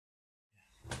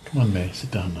Come on, May,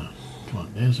 sit down now. Come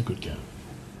on, there's a good girl.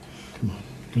 Come on,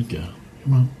 good girl.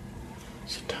 Come on,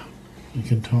 sit down. You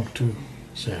can talk to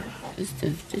Sarah. This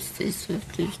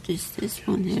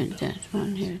one here, that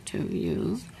one here to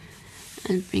you.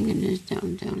 And bringing this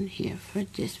down here for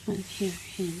this one here.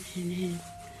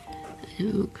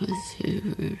 And because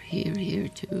here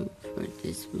too for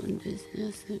this one.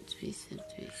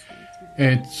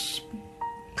 It's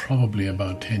probably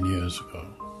about 10 years ago.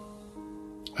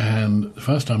 And the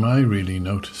first time I really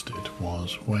noticed it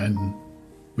was when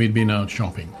we'd been out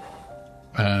shopping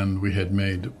and we had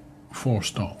made 4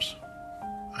 stops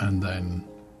and then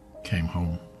came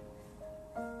home.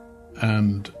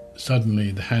 And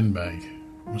suddenly the handbag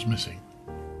was missing.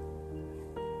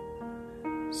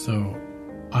 So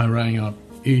I rang up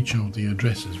each of the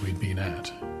addresses we'd been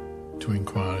at to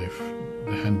inquire if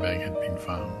the handbag had been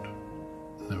found.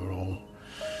 They were all,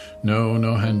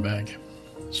 no handbag.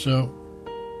 So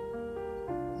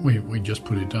we just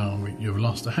put it down. You've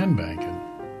lost the handbag. And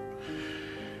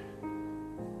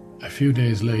a few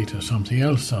days later, something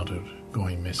else started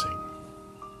going missing.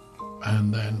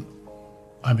 And then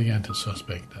I began to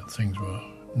suspect that things were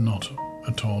not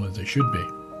at all as they should be.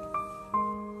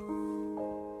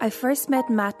 I first met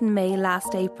Matt and May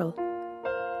last April.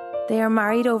 They are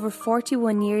married over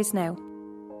 41 years now.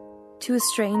 To a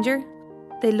stranger,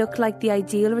 they look like the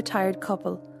ideal retired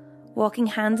couple, walking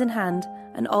hand in hand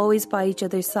and always by each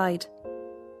other's side.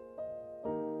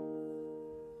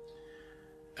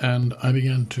 And I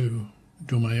began to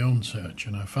do my own search,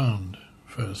 and I found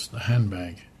first the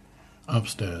handbag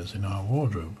upstairs in our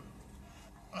wardrobe.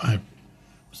 I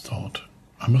thought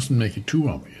I mustn't make it too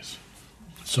obvious.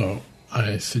 So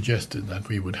I suggested that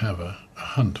we would have a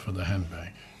hunt for the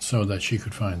handbag so that she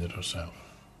could find it herself.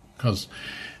 Because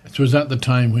it was at the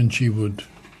time when she would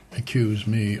accuse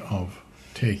me of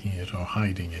taking it or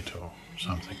hiding it or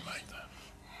something like that.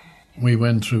 We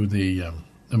went through the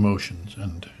motions,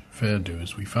 and fair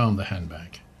dues, we found the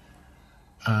handbag.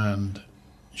 And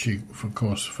she, of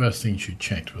course, first thing she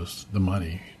checked was the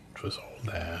money. It was all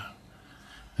there.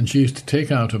 And she used to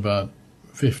take out about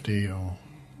 50 or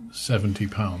 70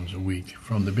 pounds a week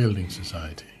from the building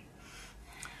society.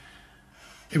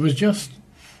 It was just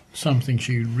something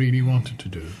she really wanted to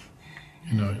do.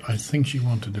 You know, I think she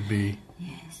wanted to be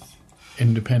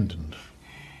independent.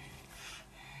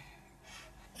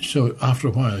 So after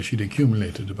a while she'd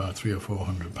accumulated about 300 or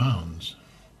 400 pounds.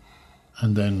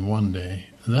 And then one day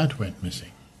that went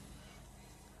missing.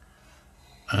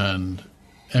 And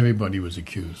everybody was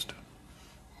accused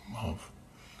of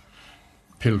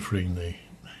pilfering the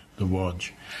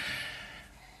wodge.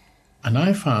 And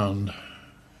I found,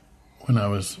 when I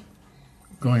was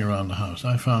going around the house,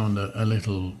 I found a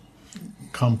little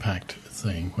compact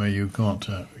thing where you got,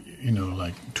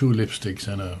 like 2 lipsticks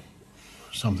and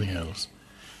something else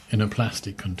in a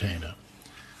plastic container.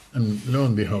 And lo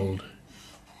and behold,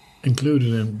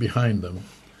 included in behind them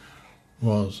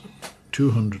was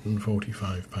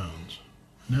 £245.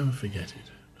 Never forget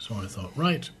it. So I thought,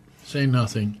 right, say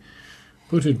nothing,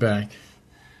 put it back,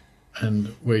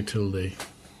 and wait till the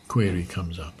query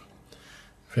comes up.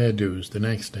 Fair dues, the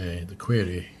next day, the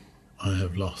query, I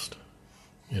have lost,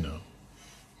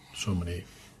 so many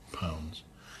pounds.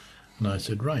 And I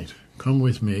said, right, come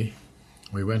with me.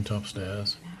 We went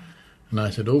upstairs, and I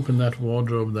said, open that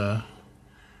wardrobe there.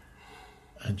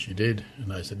 And she did.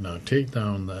 And I said, now take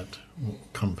down that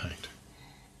compact.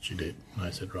 She did. And I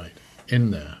said, right,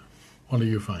 in there, what do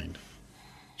you find?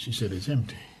 She said, it's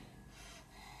empty.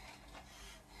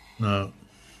 Now,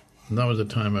 that was the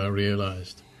time I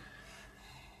realized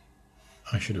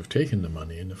I should have taken the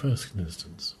money in the first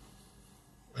instance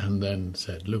and then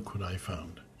said, look what I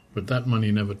found. But that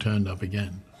money never turned up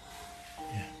again.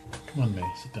 Yeah. Come on,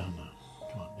 May, sit down now.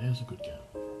 Come on, there's a good girl.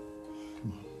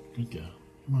 Come on, good girl.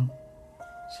 Come on,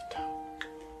 sit down.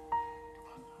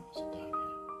 Come on, sit down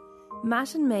here.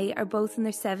 Matt and May are both in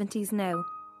their 70s now.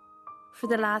 For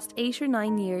the last 8 or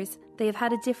 9 years, they have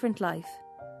had a different life.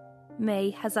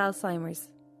 May has Alzheimer's.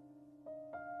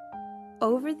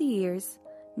 Over the years,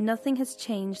 nothing has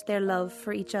changed their love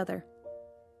for each other.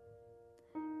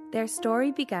 Their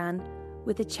story began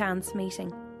with a chance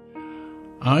meeting.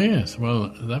 Ah, yes.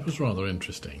 Well, that was rather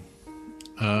interesting.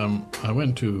 I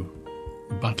went to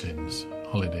Butlins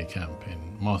holiday camp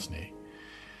in Mosney,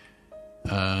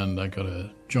 and I got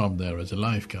a job there as a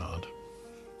lifeguard,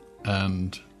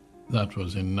 and that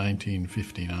was in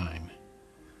 1959.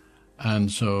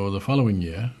 And so the following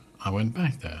year, I went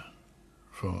back there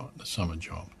for the summer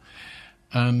job.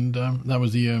 And that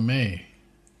was the year May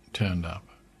turned up.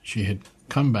 She had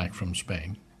come back from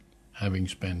Spain, having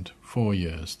spent 4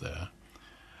 years there.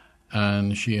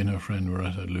 And she and her friend were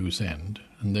at a loose end,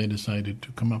 and they decided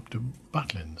to come up to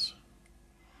Butlins.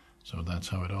 So that's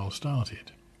how it all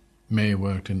started. May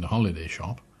worked in the holiday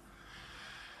shop,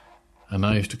 and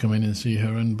I used to come in and see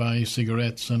her and buy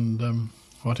cigarettes and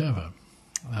whatever.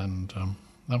 And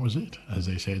that was it. As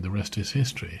they say, the rest is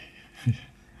history.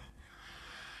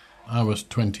 I was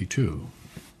 22,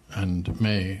 and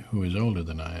May, who is older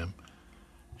than I am,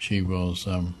 she was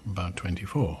about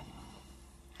 24.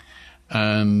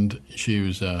 And she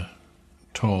was a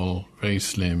tall, very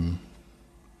slim,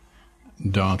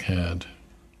 dark-haired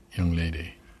young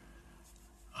lady.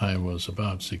 I was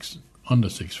about under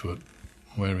 6 foot,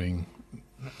 wearing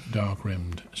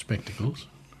dark-rimmed spectacles,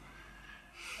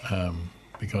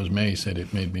 because May said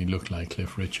it made me look like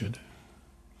Cliff Richard.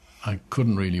 I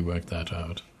couldn't really work that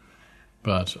out,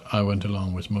 but I went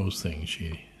along with most things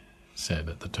she said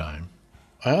at the time.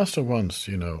 I asked her once,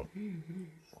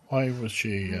 why was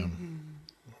she,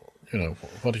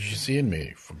 what did she see in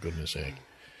me, for goodness sake?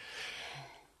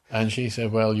 And she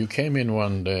said, well, you came in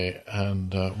one day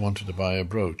and wanted to buy a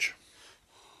brooch.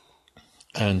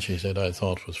 And she said, I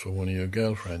thought it was for one of your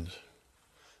girlfriends.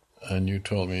 And you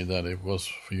told me that it was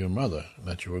for your mother,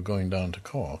 that you were going down to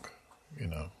Cork,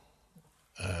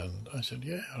 And I said,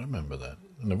 yeah, I remember that.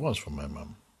 And it was for my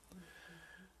mum.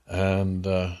 And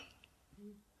I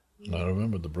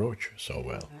remember the brooch so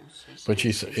well. But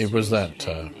she said it was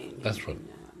that's what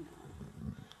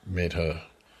made her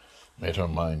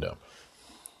mind up.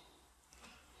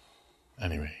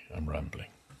 Anyway, I'm rambling.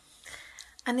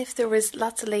 And if there was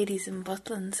lots of ladies in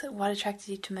Butlins, what attracted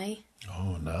you to May?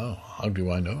 Oh, no. How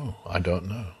do I know? I don't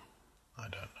know.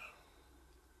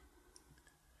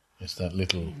 It's that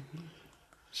little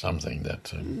something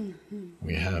that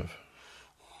we have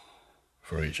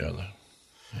for each other.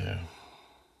 Yeah.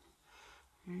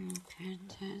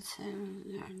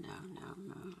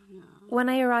 When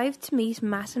I arrived to meet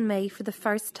Matt and May for the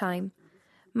first time,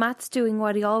 Matt's doing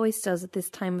what he always does at this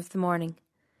time of the morning,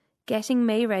 getting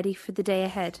May ready for the day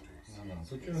ahead. No,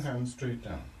 put your hands straight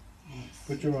down. Yes.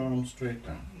 Put your arms straight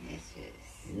down. Yes.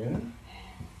 Yeah?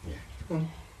 Yeah. Come on.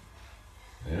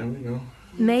 There we go.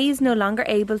 May is no longer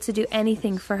able to do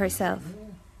anything for herself.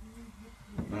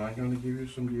 Now I'm going to give you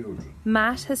some deodorant.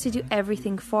 Matt has to do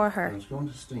everything for her. It's going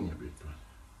to sting a bit,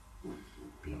 but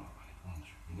be all right, won't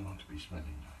you? You don't want to be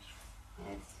smelling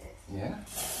nice. Yeah?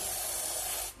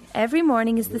 Every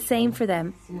morning is the same for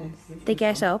them. They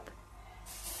get up.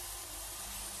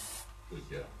 Good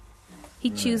girl. He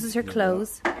chooses her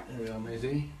clothes. There we are,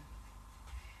 Maisie.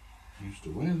 You used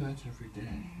to wear that every day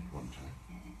at one time.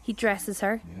 He dresses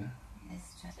her. Yeah?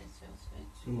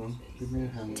 Come on, give me a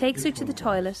hand. Takes her to the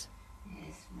toilet.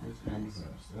 This hand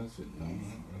first. That's it.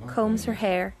 No, Combs her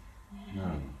hair.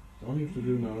 No. All you have to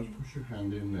do now is push your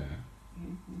hand in there.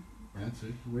 That's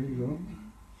it. Away you go.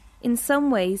 In some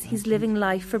ways, he's living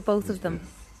life for both of them.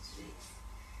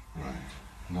 Right.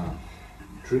 Now,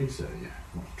 Teresa, yeah.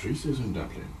 Well, Teresa's in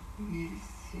Dublin.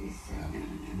 She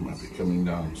might be coming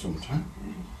down sometime.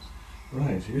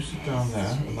 Right, you sit down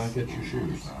there and I'll get your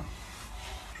shoes now.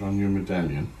 Put on your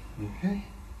medallion. Okay?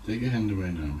 Take your hand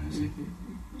away now, Maisie.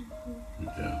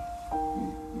 Good girl.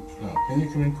 Now, can you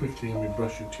come in quickly and we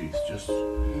brush your teeth? Just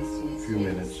a few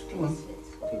minutes. Come on.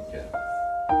 Good girl.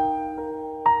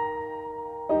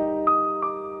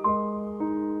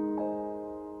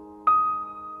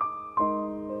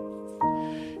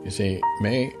 You see,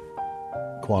 May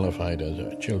qualified as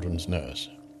a children's nurse,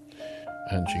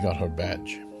 and she got her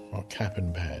badge, or cap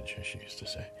and badge, as she used to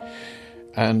say.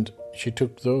 And she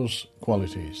took those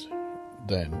qualities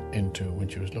then into when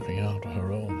she was looking after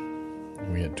her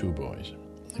own. We had 2 boys.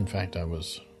 In fact, I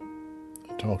was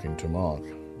talking to Mark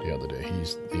the other day.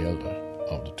 He's the elder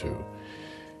of the 2.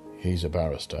 He's a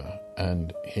barrister,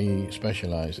 and he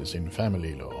specialises in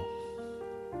family law.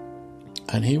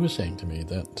 And he was saying to me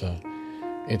that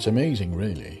it's amazing,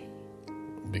 really,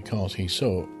 because he's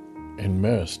so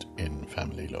immersed in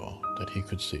family law that he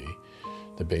could see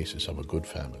the basis of a good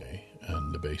family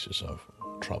and the basis of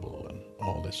trouble and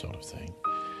all this sort of thing.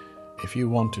 If you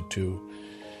wanted to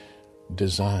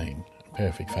design a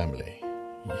perfect family,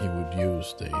 he would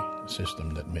use the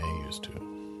system that May used to.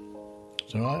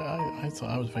 So I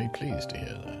thought I was very pleased to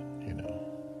hear that,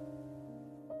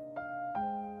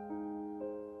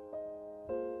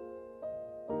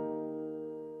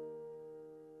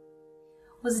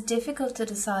 Was it difficult to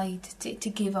decide to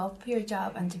give up your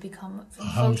job and to become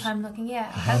full-time looking? A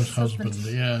house husband,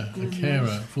 a carer,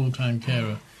 full-time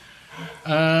carer.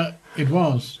 It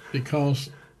was, because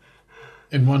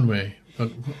in one way,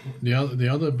 but the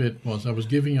other bit was I was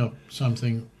giving up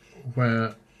something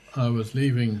where I was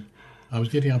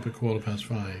getting up at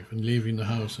 5:15 and leaving the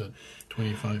house at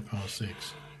 25 past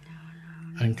 6.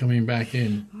 And coming back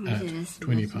in at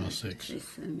 20 past 6.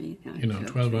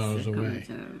 12 hours away.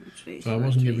 So I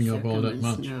wasn't giving up all that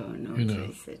much,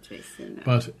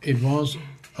 But it was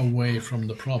away from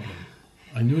the problem.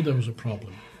 I knew there was a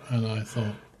problem, and I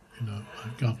thought,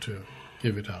 I've got to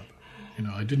give it up.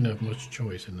 I didn't have much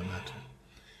choice in the matter.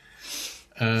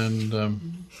 And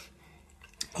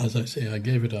as I say, I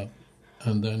gave it up,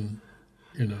 and then,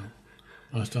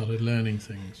 I started learning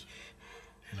things,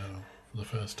 for the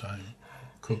first time,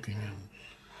 cooking and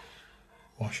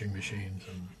washing machines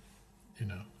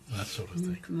and, that sort of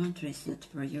thing. Come on, Tracy,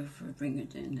 for you for bringing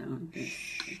it in now.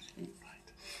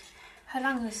 How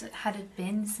long had it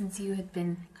been since you had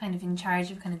been kind of in charge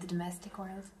of kind of the domestic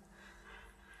world?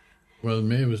 Well,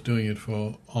 May was doing it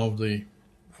of the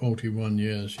 41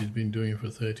 years. She's been doing it for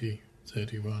 30,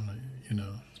 31.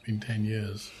 It's been 10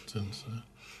 years since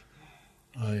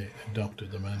I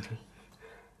adopted the mantle,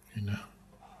 And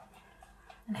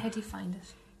how do you find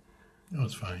it? Oh,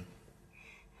 it's fine.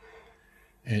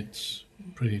 It's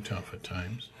pretty tough at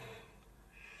times.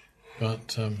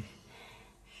 But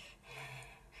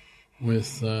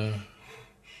with the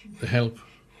help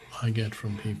I get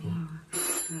from people...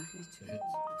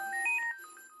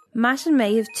 Matt and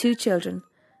May have 2 children.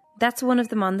 That's one of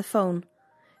them on the phone.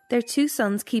 Their 2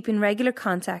 sons keep in regular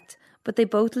contact, but they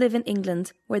both live in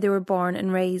England, where they were born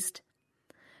and raised.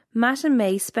 Matt and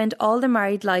May spent all their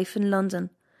married life in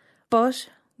London. But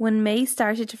when May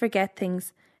started to forget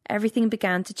things, everything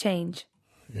began to change.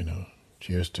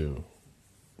 She used to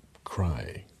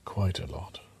cry quite a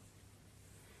lot.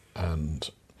 And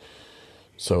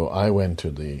so I went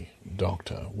to the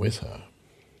doctor with her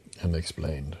and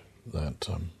explained that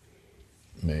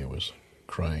May was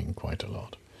crying quite a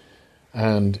lot.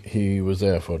 And he was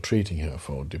therefore treating her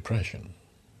for depression,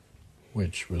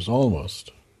 which was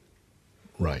almost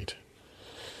right.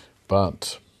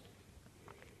 But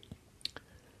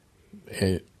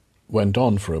it went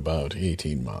on for about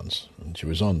 18 months, and she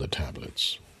was on the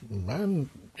tablets. And,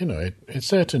 it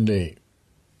certainly,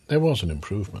 there was an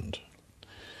improvement.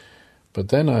 But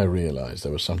then I realized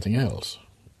there was something else.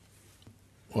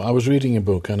 Well, I was reading a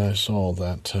book and I saw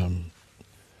that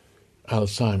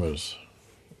Alzheimer's,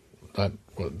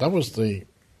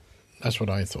 that's what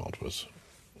I thought was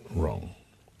wrong.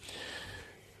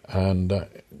 And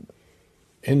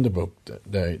in the book,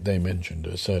 they mentioned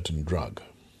a certain drug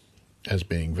as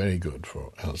being very good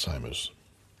for Alzheimer's.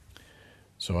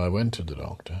 So I went to the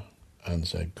doctor and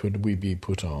said, could May be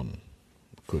put on?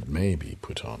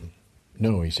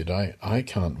 No, he said, I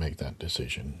can't make that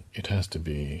decision. It has to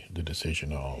be the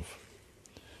decision of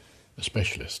a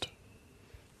specialist.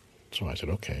 So I said,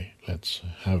 okay, let's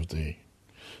have the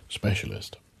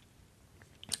specialist.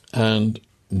 And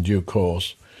in due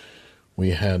course,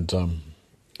 we had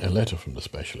a letter from the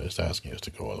specialist asking us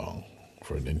to go along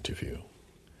for an interview.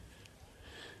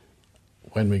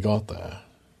 When we got there,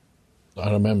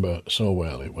 I remember so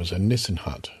well, it was a Nissen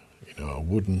hut, a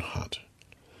wooden hut.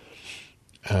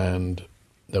 And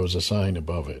there was a sign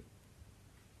above it,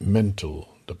 mental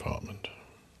department.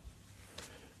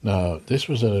 Now, this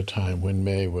was at a time when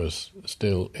May was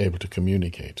still able to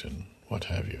communicate and what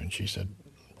have you. And she said,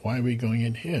 why are we going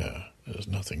in here? There's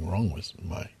nothing wrong with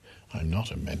I'm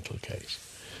not a mental case.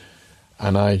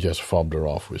 And I just fobbed her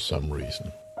off with some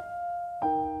reason.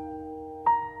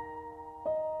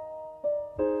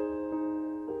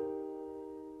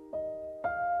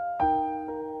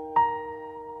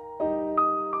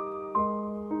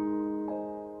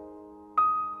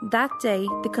 That day,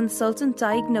 the consultant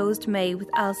diagnosed May with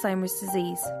Alzheimer's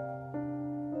disease.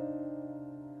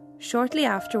 Shortly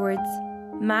afterwards,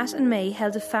 Matt and May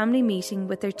held a family meeting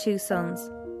with their 2 sons.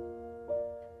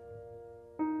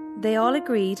 They all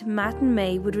agreed Matt and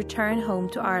May would return home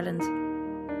to Ireland.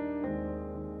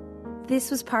 This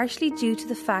was partially due to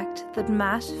the fact that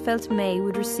Matt felt May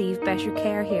would receive better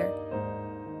care here.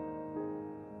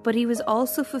 But he was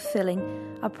also fulfilling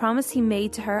a promise he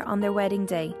made to her on their wedding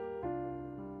day,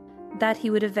 that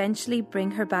he would eventually bring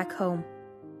her back home.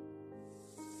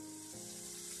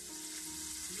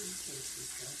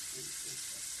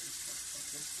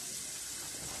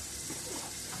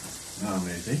 Now,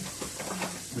 Maisie,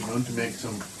 we're going to make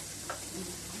some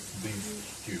beef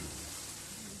stew.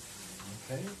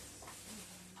 Okay?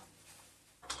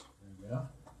 There we are.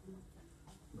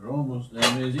 We're almost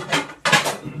there, Maisie.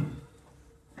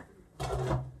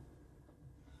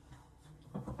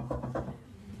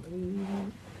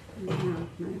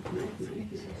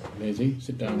 Maisie,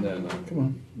 sit down there now. Come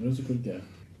on, there's a good girl.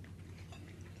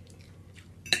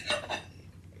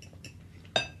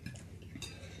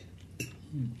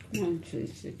 No,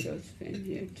 Teresa, Josephine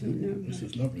here too. No, This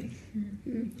is lovely.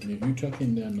 You tuck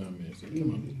in there now, Maisie.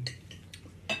 Come on.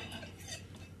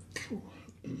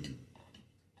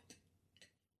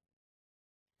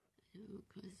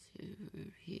 because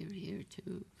you're here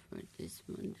too for this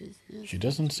one. She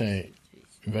doesn't say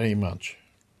very much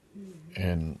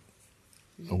in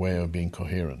a way of being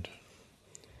coherent.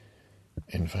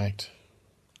 In fact,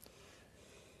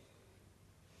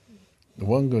 the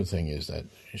one good thing is that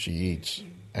she eats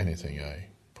anything I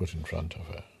put in front of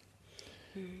her.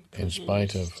 In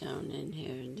spite of down in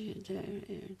here and there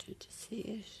to see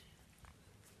it.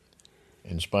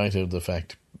 In spite of the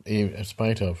fact, in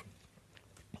spite of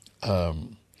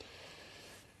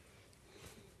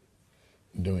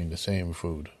doing the same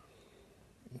food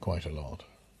quite a lot.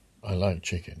 I like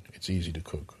chicken. It's easy to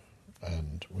cook,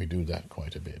 and we do that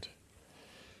quite a bit.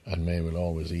 And May will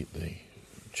always eat the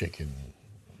chicken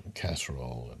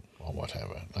casserole or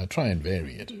whatever. I try and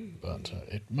vary it, but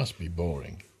it must be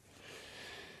boring.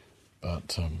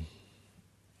 But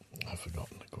I've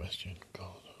forgotten the question. God.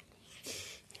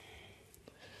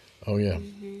 Oh yeah,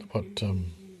 what?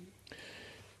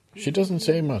 She doesn't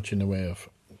say much in the way of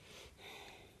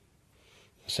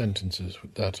sentences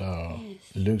that are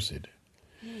lucid,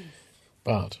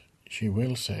 but she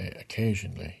will say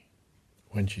occasionally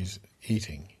when she's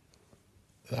eating,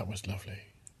 "That was lovely."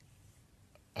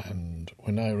 And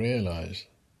when I realise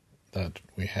that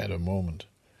we had a moment,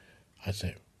 I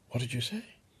say, "What did you say?"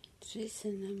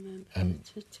 And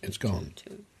it's gone.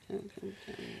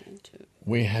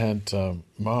 We had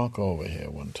Mark over here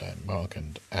one time, Mark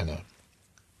and Anna,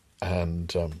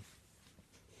 and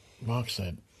Mark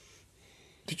said,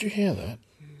 "Did you hear that?"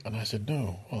 And I said,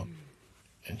 "No, what?"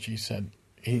 And she said,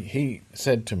 he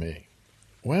said to me,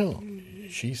 "Well,"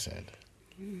 she said,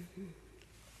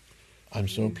 "I'm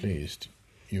so pleased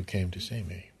you came to see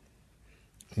me."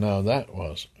 Now that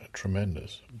was a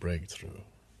tremendous breakthrough,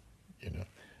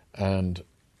 and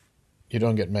you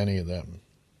don't get many of them.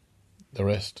 The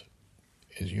rest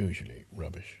is usually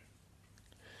rubbish.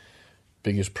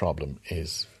 Biggest problem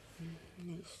is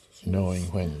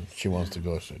knowing when she wants to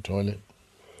go to the toilet.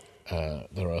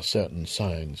 There are certain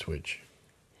signs which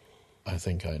I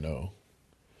think I know.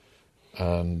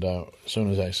 And as soon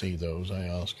as I see those, I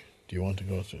ask, "Do you want to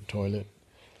go to the toilet?"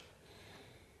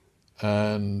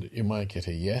 And you might get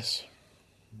a yes,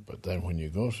 but then when you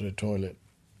go to the toilet,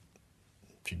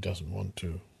 she doesn't want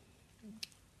to.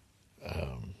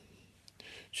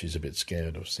 She's a bit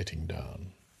scared of sitting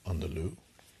down on the loo.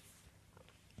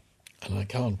 And I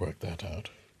can't work that out.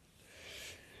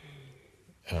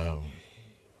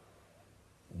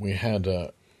 We had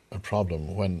a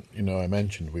problem when, I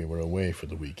mentioned we were away for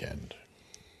the weekend.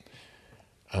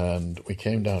 And we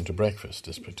came down to breakfast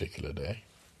this particular day.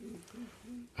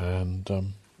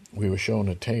 And we were shown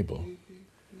a table.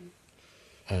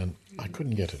 And I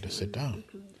couldn't get her to sit down.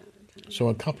 So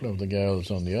a couple of the girls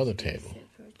on the other table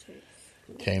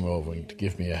came over to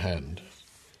give me a hand.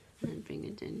 And bring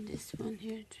it in this one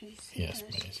here, Tracy. Yes,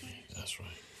 Maisie, that's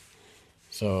right.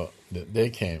 So they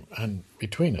came, and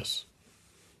between us,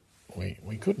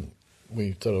 we couldn't.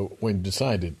 We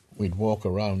decided we'd walk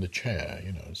around the chair,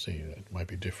 and see it might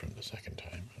be different the second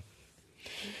time.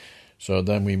 So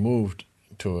then we moved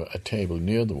to a table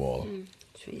near the wall,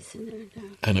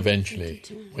 and eventually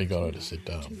we got her to sit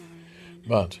down.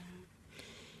 But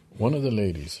one of the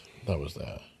ladies that was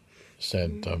there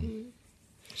said to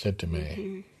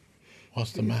May,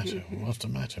 "What's the matter? What's the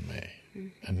matter, May?"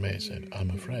 And May said,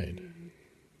 "I'm afraid."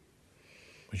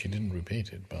 Well, she didn't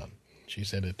repeat it, but she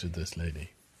said it to this lady.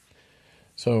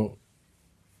 So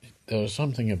there's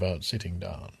something about sitting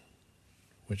down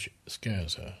which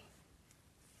scares her,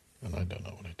 and I don't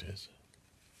know what it is.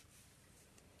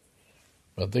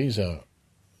 But these are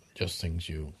just things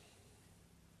you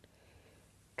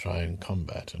try and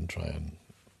combat and try and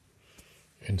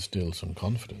instill some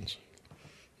confidence.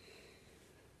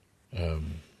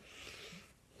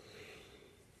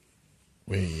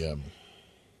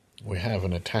 We have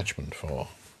an attachment for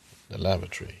the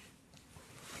lavatory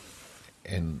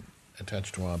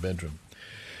attached to our bedroom,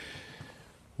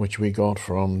 which we got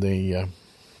from the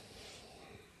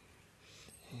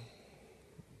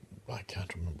I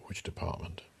can't remember which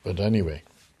department, but anyway,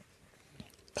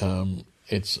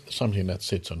 it's something that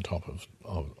sits on top of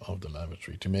the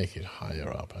lavatory to make it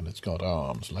higher up, and it's got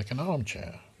arms like an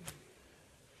armchair.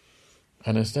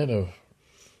 And instead of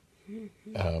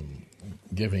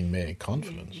giving May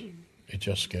confidence, it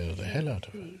just scares the hell out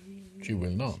of her. She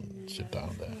will not sit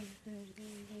down there.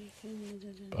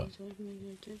 But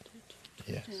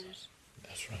yes,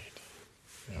 that's right.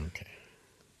 Okay.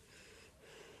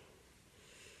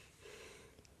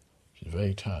 She's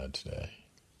very tired today.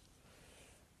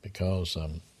 because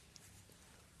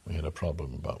we had a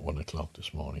problem about 1 o'clock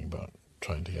this morning about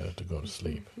trying to get her to go to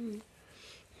sleep.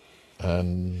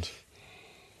 And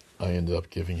I ended up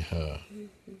giving her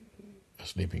a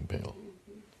sleeping pill.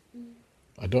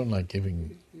 I don't like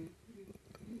giving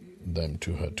them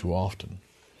to her too often.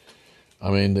 I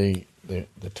mean, the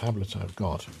tablets I've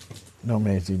got... No,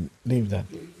 Maisie, leave that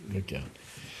again.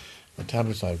 The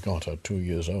tablets I've got are 2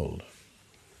 years old.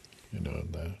 You know,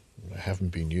 they haven't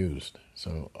been used.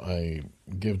 So I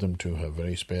give them to her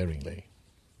very sparingly.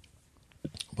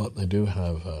 But they do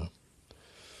have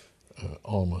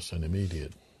almost an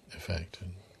immediate effect.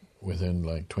 And within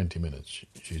like 20 minutes,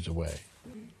 she's away.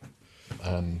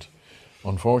 And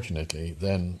unfortunately,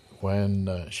 then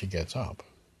when she gets up,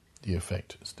 the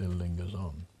effect still lingers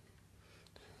on.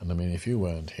 And I mean, if you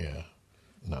weren't here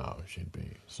now, she'd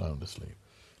be sound asleep.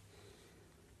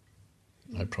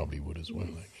 I probably would as well,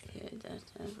 actually. Yeah, that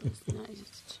was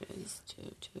nice choice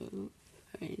too.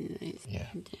 Very nice. Yeah.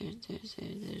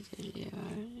 There you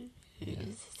are.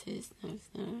 Yes, it is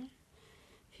now.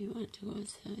 If you want to go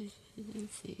outside and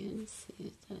see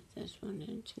that's one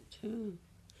and two.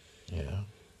 Yeah.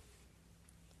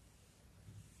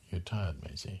 You're tired,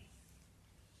 Maisie?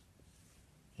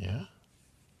 Yeah?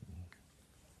 You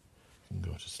can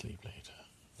go to sleep later,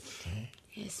 okay?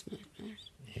 Yes, my lord.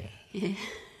 Yeah. Yeah.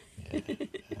 Yeah,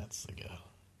 that's the girl.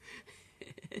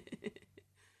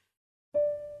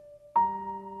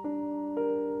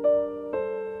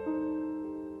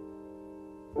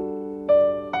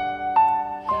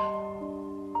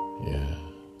 Yeah.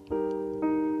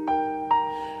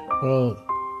 Well,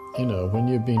 you know, when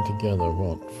you've been together,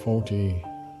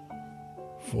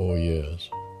 44 years,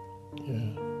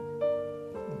 yeah.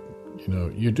 You know,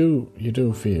 you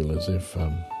do feel as if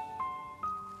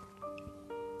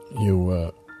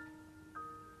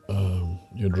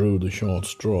you drew the short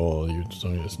straw. So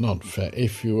it's not fair.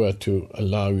 If you were to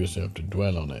allow yourself to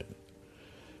dwell on it,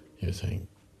 you think,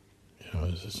 you know,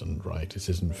 this isn't right, this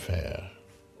isn't fair.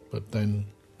 But then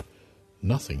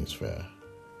nothing's fair.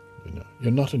 You know,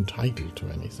 you're not entitled to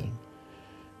anything.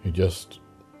 You just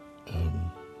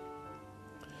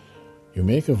you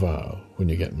make a vow when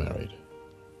you get married.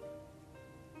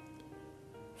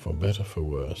 For better, for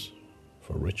worse,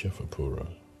 for richer, for poorer,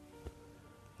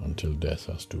 until death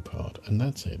us do part. And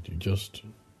that's it. You just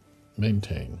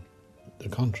maintain the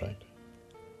contract.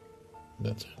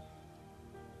 That's it.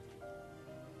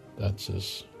 That's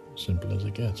as simple as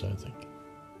it gets, I think.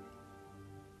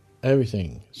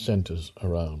 Everything centers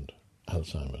around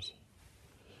Alzheimer's.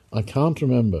 I can't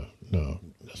remember. No,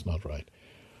 that's not right.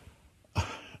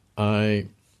 I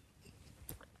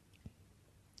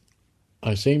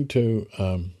seem to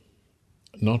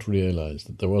not realize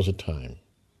that there was a time,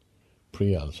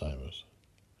 pre-Alzheimer's,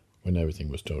 when everything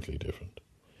was totally different.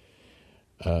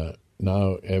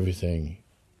 Now everything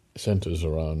centers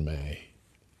around May,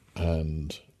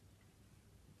 and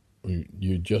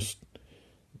you just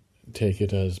take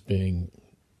it as being,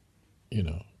 you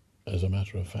know, as a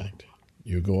matter of fact.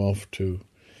 You go off to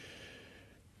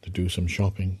do some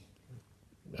shopping,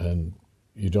 and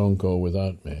you don't go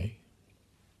without May.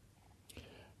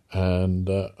 And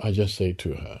I just say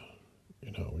to her,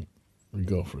 you know, we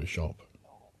go for a shop.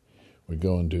 We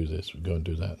go and do this, we go and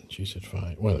do that. And she said,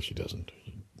 fine. Well, she doesn't.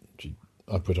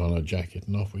 I put on her jacket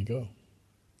and off we go.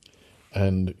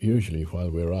 And usually while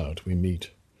we're out, we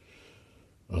meet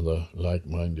other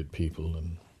like-minded people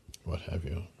and what have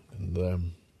you.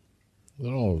 And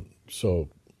they're all so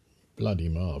bloody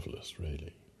marvellous,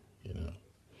 really, you know.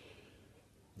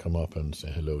 Come up and say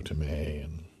hello to May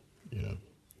and, you know.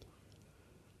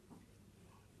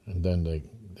 And then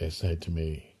they said to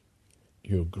me,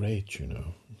 you're great, you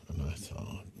know. And I thought,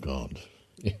 oh, God,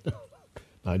 you know,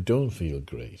 I don't feel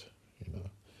great, you know.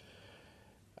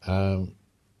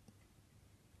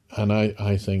 And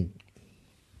I think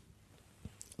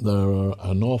there are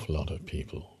an awful lot of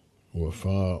people who are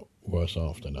far worse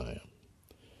off than I am.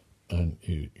 And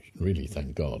you really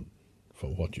thank God for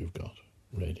what you've got,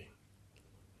 really.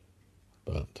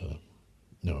 But,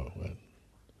 no, well,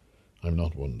 I'm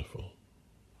not wonderful.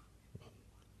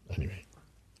 Anyway,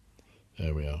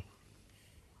 there we are.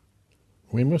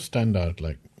 We must stand out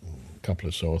like a couple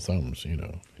of sore thumbs, you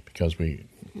know, because we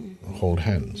hold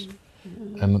hands.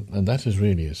 And that is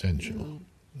really essential,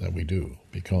 that we do,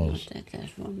 because... That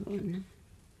one.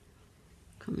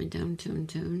 Coming down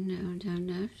now,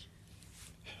 down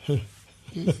that.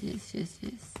 Yes.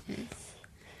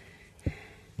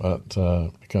 But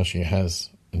because she has,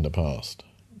 in the past,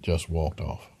 just walked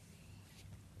off.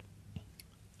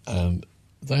 And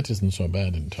that isn't so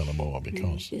bad in Tullamore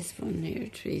because this one here,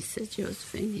 Teresa,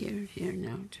 Josephine, here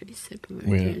now, Teresa.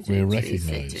 we're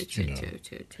recognised, you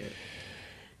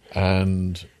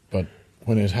know. But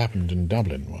when it happened in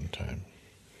Dublin one time,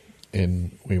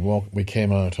 we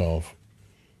came out of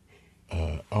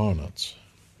Arnott's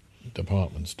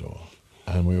department store,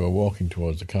 and we were walking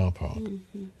towards the car park.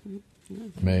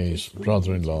 May's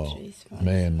brother-in-law,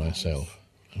 May and myself,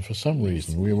 and for some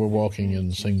reason we were walking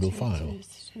in single file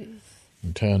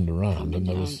and turned around, and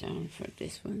there was here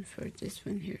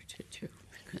too.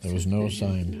 There was no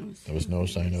sign. There was no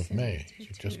sign of May.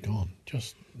 She'd just gone.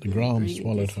 Just the ground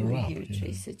swallowed her up.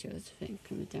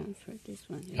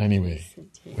 Anyway,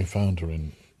 we found her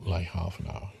in like half an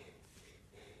hour,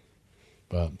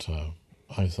 but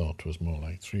I thought it was more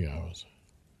like 3 hours,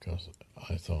 because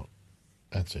I thought,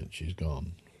 that's it, she's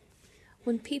gone.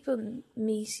 When people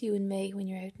meet you and May when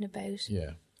you're out and about,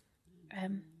 yeah,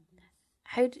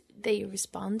 how do they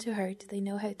respond to her? Do they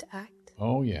know how to act?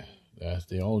 Oh yeah, yes,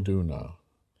 they all do now.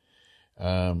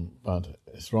 But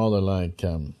it's rather like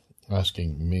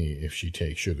asking me if she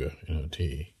takes sugar in her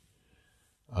tea.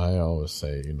 I always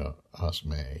say, you know, ask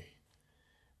May,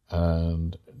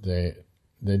 and they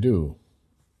do,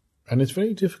 and it's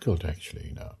very difficult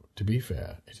actually. Now, to be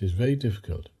fair, it is very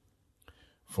difficult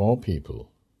for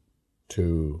people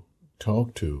to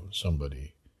talk to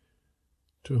somebody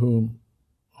to whom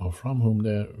or from whom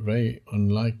they're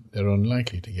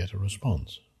unlikely to get a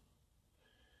response.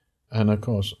 And of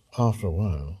course, after a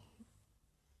while,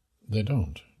 they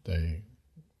don't. They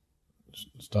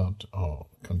start or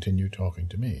continue talking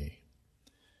to me.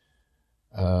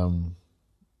 But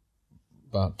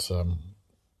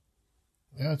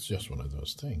yeah, it's just one of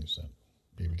those things that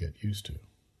people get used to.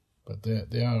 But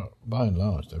they are, by and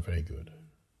large, they're very good.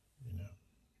 You know.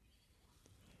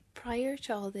 Prior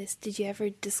to all this, did you ever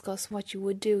discuss what you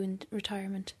would do in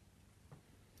retirement?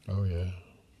 Oh yeah.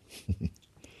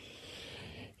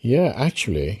 Yeah,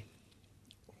 actually,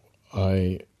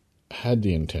 I had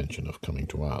the intention of coming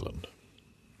to Ireland.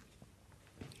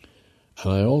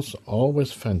 And I also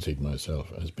always fancied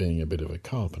myself as being a bit of a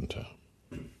carpenter,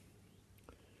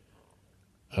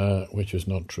 which is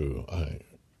not true. I'm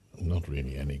not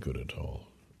really any good at all.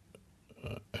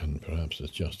 And perhaps it's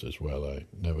just as well I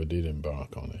never did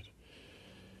embark on it.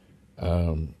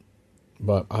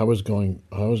 But I was going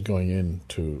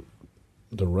into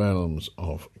the realms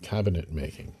of cabinet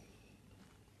making,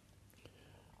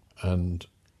 and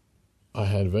I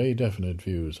had very definite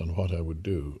views on what I would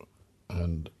do,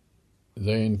 and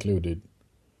they included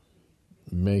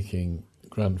making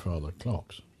grandfather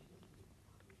clocks,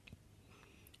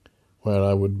 where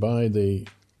I would buy the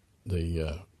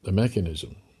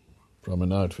mechanism from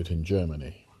an outfit in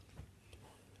Germany,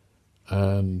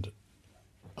 and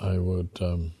I would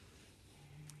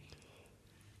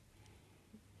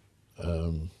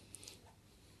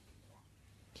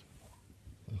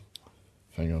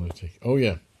hang on a tick. Oh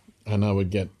yeah, and I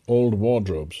would get old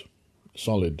wardrobes,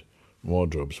 solid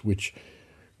wardrobes, which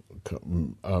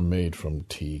are made from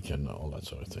teak and all that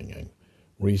sort of thing, and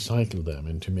recycle them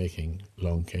into making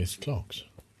long case clocks,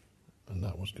 and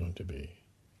that was going to be.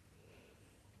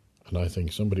 And I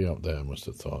think somebody up there must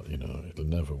have thought, you know, it'll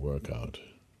never work out.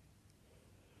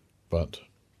 But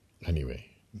anyway,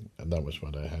 and that was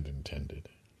what I had intended.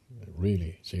 I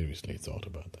really seriously thought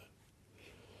about that.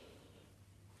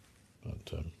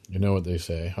 But you know what they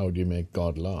say, how do you make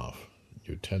God laugh?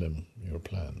 You tell him your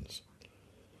plans.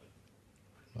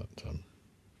 But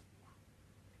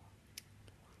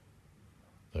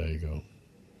there you go.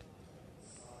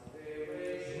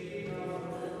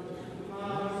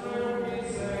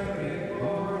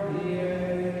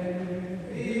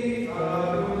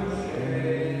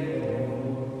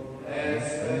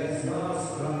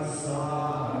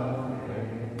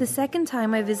 The second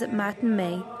time I visit Matt and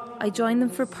May, I join them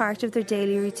for part of their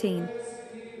daily routine,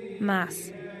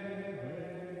 Mass.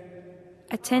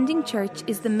 Attending church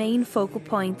is the main focal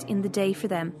point in the day for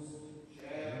them.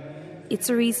 It's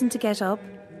a reason to get up,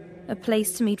 a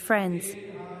place to meet friends.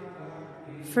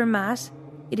 For Matt,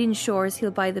 it ensures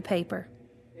he'll buy the paper.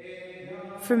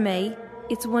 For May,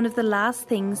 it's one of the last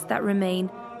things that remain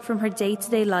from her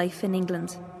day-to-day life in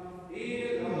England.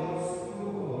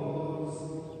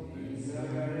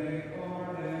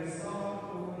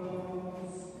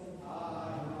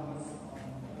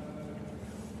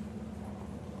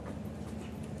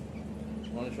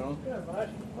 Morning, Sean. Yeah, right.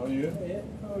 How are you? Yeah,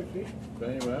 how is she?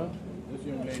 Very well. This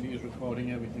young lady is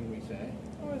recording everything we say.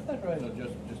 Oh, is that right? So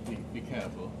just be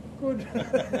careful. Good.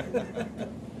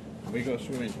 We go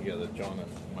swimming together, John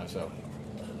and myself.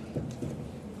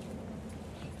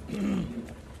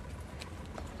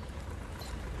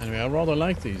 Anyway, I rather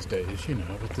like these days, you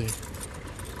know, with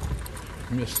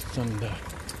the mists and,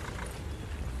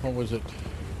 what was it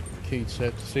Keats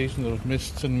said, season of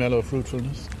mists and mellow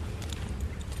fruitfulness.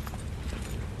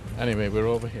 Anyway, we're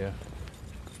over here.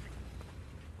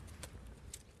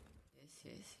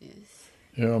 Yes.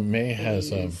 You know, May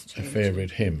has a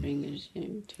favourite hymn, Bring it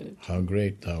into How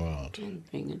Great Thou Art. and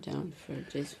bring it down for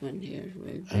this one here.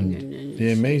 We'll bring And it in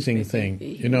the amazing so thing,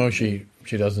 baby you know, here.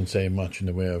 she doesn't say much in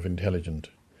the way of intelligent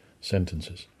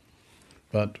sentences.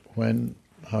 But when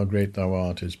How Great Thou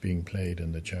Art is being played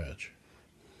in the church,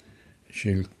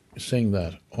 she'll sing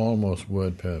that almost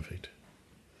word perfect.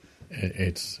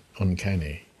 It's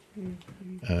uncanny.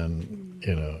 And,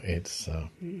 you know, it's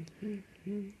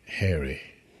hairy.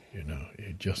 You know,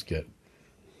 you just get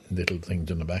little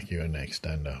things on the back of your neck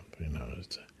stand up. You know,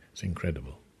 it's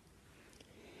incredible.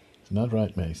 Isn't that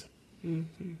right, Mason?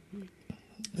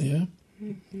 Yeah?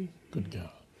 Good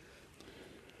girl.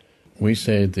 We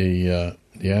say the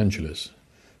Angelus,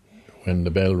 when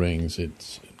the bell rings,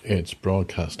 it's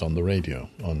broadcast on the radio,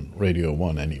 on Radio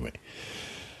 1 anyway.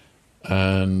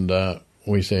 And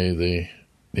we say the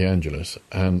Angelus,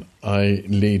 and I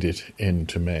lead it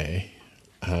into May,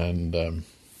 and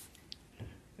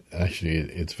actually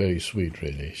it's very sweet,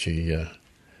 really.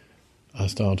 I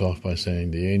start off by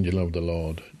saying, the angel of the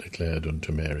Lord declared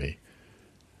unto Mary,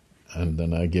 and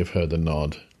then I give her the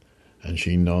nod, and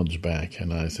she nods back,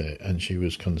 and I say, and she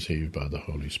was conceived by the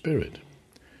Holy Spirit.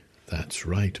 That's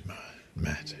right,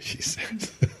 Matt, she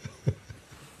says.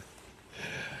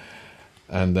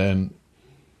 And then,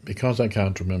 because I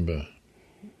can't remember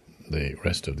the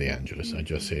rest of the Angelus, I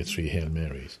just say 3 Hail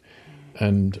Marys.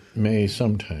 And May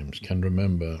sometimes can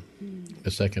remember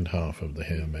the second half of the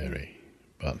Hail Mary,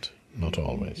 but not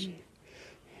always.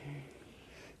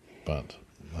 But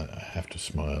I have to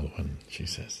smile when she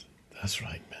says, that's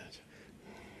right, Matt.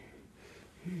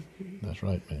 That's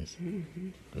right,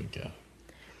 Mason. Good girl.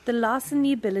 The loss in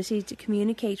the ability to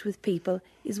communicate with people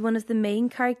is one of the main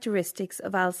characteristics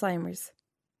of Alzheimer's.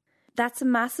 That's a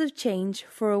massive change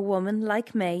for a woman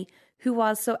like May, who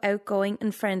was so outgoing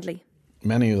and friendly.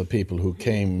 Many of the people who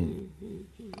came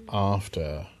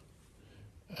after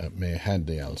May had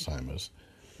the Alzheimer's,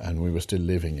 and we were still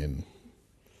living in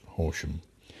Horsham,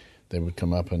 they would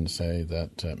come up and say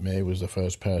that May was the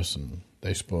first person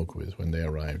they spoke with when they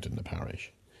arrived in the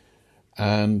parish.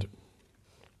 And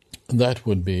that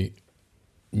would be,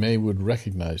 May would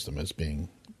recognise them as being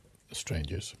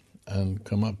strangers and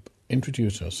come up,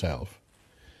 introduce herself,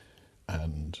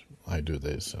 and I do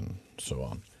this and so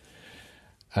on.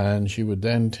 And she would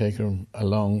then take her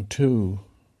along to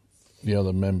the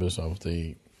other members of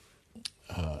the,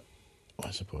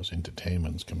 I suppose,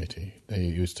 entertainments committee. They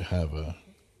used to have a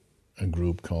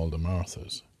group called the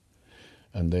Marthas,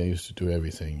 and they used to do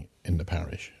everything in the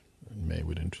parish. And May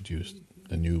would introduce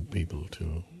the new people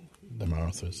to the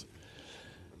Marthas.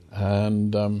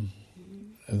 And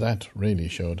that really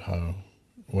showed how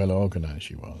well organised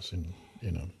she was,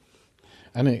 you know.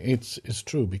 And it's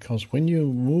true, because when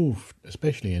you move,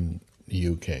 especially in the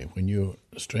UK, when you're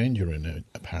a stranger in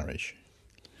a parish,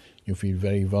 you feel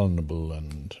very vulnerable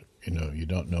and, you know, you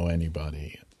don't know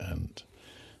anybody. And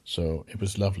so it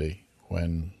was lovely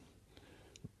when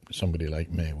somebody like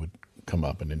May would come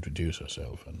up and introduce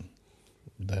herself, and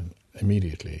then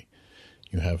immediately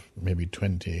you have maybe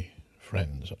 20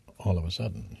 friends all of a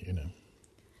sudden, you know.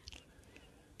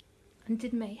 And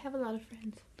did May have a lot of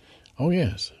friends? Oh,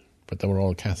 yes, but they were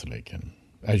all Catholic, and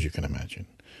as you can imagine,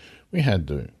 we had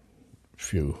the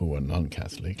few who were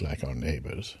non-Catholic, like our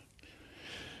neighbours.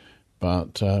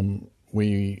 But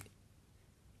we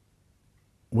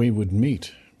would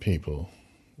meet people,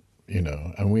 you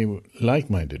know, and we were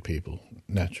like-minded people,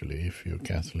 naturally. If you're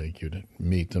Catholic, you'd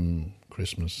meet them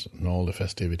Christmas and all the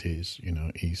festivities, you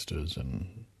know, Easters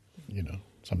and, you know,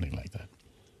 something like that.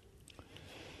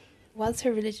 Was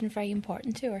her religion very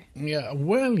important to her? Yeah,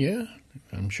 well, yeah,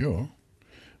 I'm sure.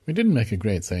 We didn't make a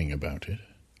great thing about it.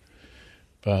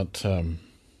 But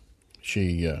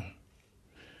she,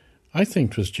 I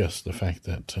think it was just the fact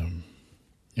that,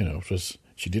 you know,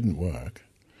 she didn't work,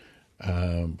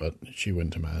 but she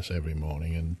went to Mass every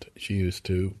morning, and she used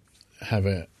to have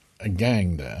a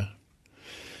gang there,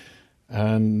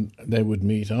 and they would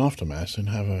meet after Mass and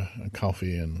have a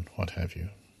coffee and what have you.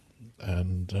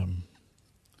 And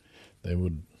they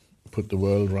would put the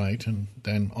world right, and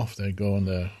then off they'd go on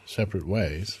their separate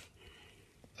ways.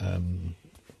 And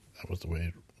that was the way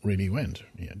it really went,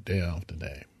 yeah, day after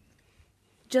day.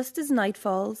 Just as night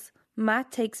falls,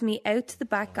 Matt takes me out to the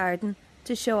back garden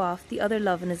to show off the other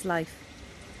love in his life.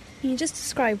 Can you just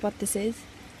describe what this is?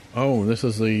 Oh, this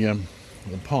is the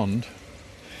pond.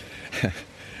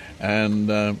 And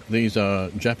these are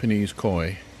Japanese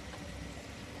koi.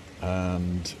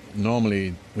 And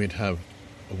normally we'd have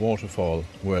a waterfall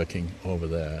working over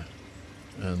there,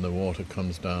 and the water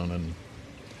comes down, and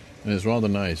it's rather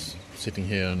nice sitting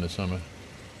here in the summer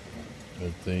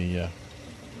with the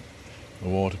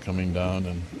water coming down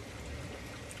and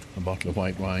a bottle of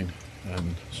white wine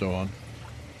and so on.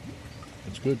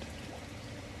 It's good.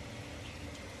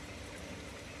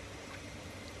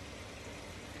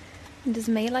 And does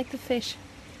May like the fish?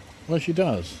 Well, she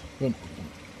does, but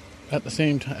at the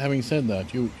same time, having said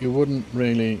that, you wouldn't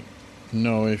really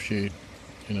know if she,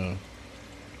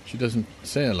 she doesn't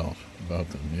say a lot about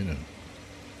them,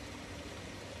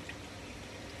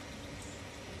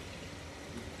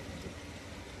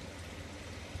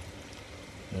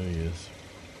 There he is.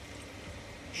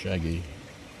 Shaggy.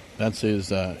 That's his,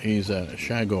 he's a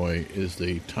shagoi is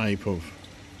the type of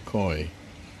koi.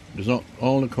 There's not,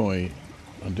 all the koi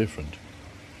are different.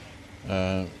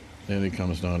 There he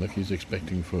comes now, look, he's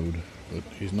expecting food, but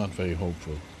he's not very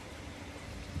hopeful.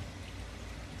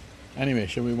 Anyway,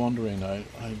 shall we wander in? I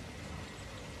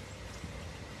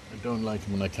don't like it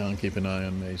when I can't keep an eye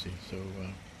on Maisie, so...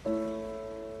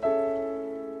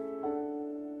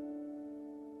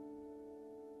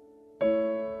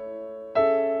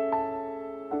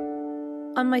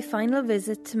 On my final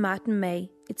visit to Matt and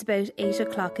May, it's about 8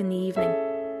 o'clock in the evening.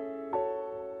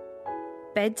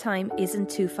 Bedtime isn't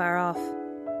too far off.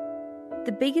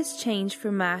 The biggest change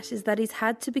for Matt is that he's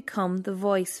had to become the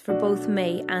voice for both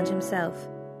May and himself.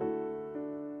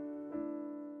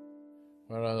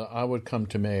 Well, I would come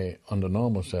to May under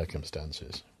normal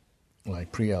circumstances,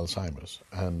 like pre-Alzheimer's,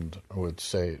 and I would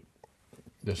say,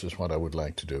 this is what I would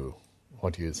like to do.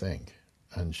 What do you think?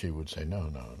 And she would say, no,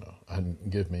 and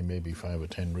give me maybe 5 or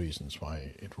 10 reasons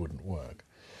why it wouldn't work.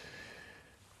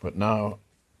 But now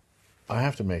I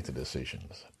have to make the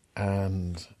decisions,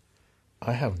 and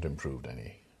I haven't improved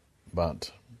any.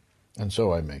 And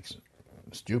so I make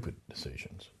stupid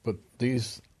decisions. But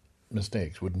these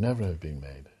mistakes would never have been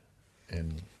made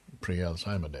in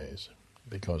pre-Alzheimer days,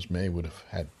 because May would have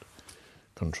had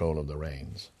control of the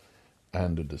reins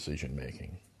and the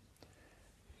decision-making.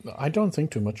 I don't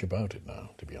think too much about it now,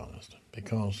 to be honest,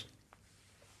 because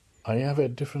I have a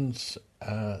different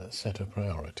set of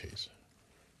priorities.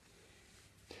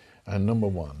 And number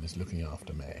one is looking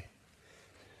after May.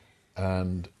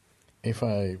 And if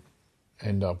I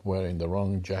end up wearing the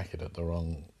wrong jacket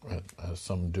as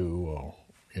some do,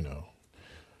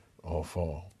 or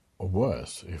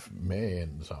worse, if May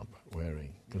ends up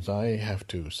wearing, because I have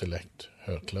to select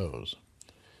her clothes.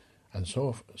 And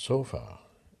so far,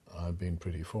 I've been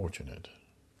pretty fortunate.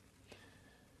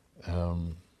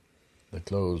 The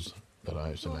clothes that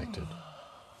I've selected,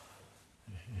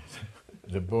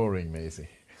 they're boring, Maisie.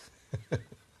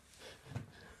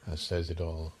 That says it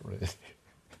all, really.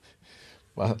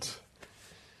 But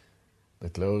the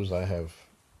clothes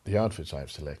the outfits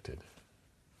I've selected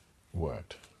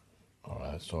worked.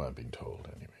 Or so I've been told,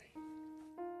 anyway.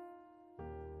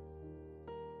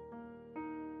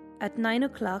 At 9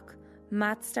 o'clock,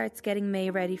 Matt starts getting May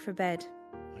ready for bed.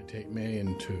 I take May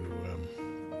into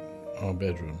our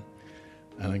bedroom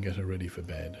and I get her ready for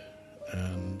bed.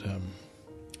 And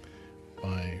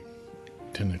by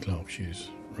 10 o'clock she's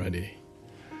ready.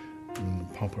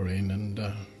 And pop her in, and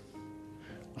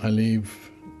I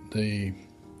leave the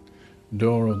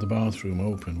door of the bathroom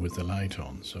open with the light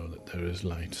on so that there is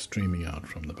light streaming out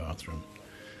from the bathroom.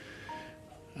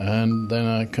 And then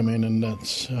I come in, and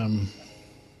that's the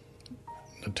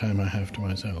time I have to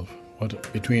myself.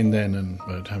 Between then and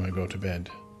by the time I go to bed,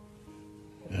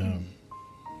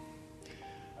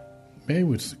 May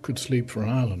could sleep for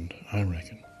Ireland, I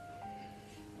reckon.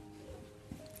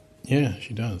 Yeah,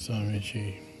 she does. I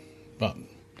mean, but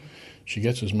she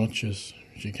gets as much as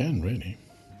she can, really.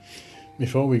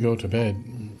 Before we go to bed,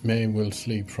 May will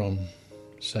sleep from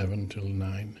 7 till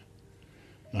 9.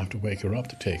 I have to wake her up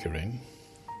to take her in,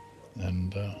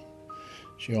 and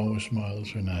she always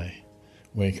smiles when I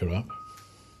wake her up.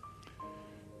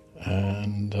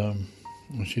 And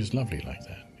she's lovely like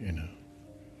that,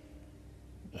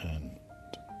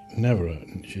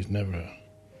 And she's never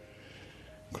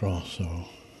cross or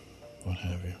what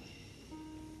have you.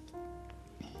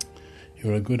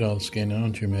 You're a good old skin,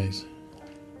 aren't you, Mace?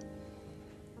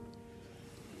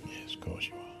 Yes, of course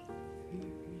you are.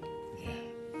 Yeah.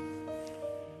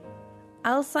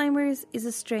 Alzheimer's is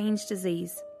a strange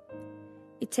disease.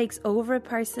 It takes over a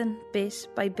person bit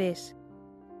by bit.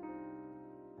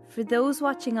 For those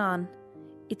watching on,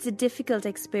 it's a difficult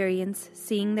experience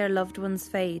seeing their loved ones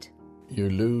fade. You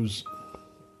lose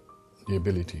the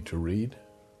ability to read,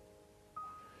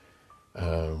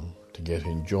 to get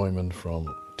enjoyment from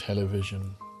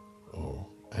television or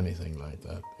anything like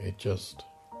that. It just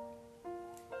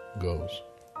goes.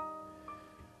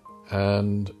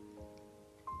 And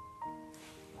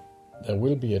there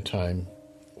will be a time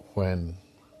when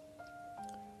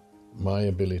my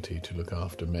ability to look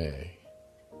after May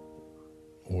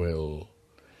will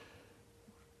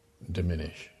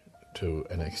diminish to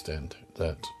an extent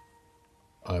that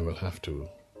I will have to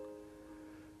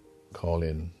call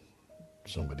in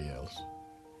somebody else.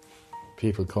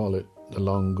 People call it the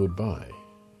long goodbye,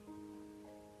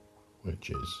 which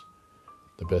is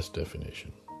the best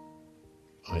definition,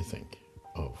 I think,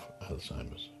 of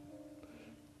Alzheimer's.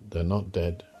 They're not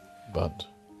dead,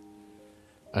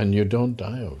 and you don't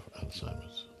die of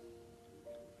Alzheimer's.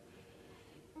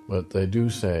 But they do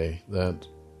say that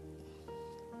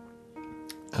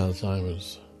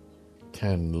Alzheimer's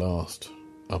can last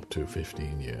up to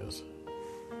 15 years.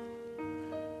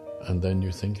 And then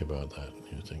you think about that, and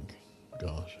you think,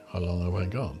 gosh, how long have I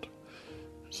got?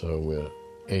 So we're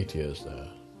 8 years there,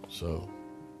 so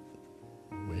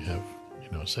we have,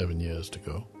 7 years to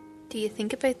go. Do you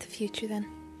think about the future then?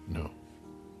 No.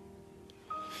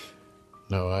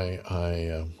 No,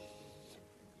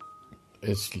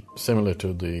 it's similar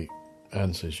to the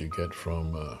answers you get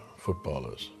from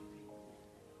footballers.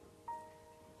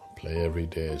 Play every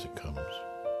day as it comes.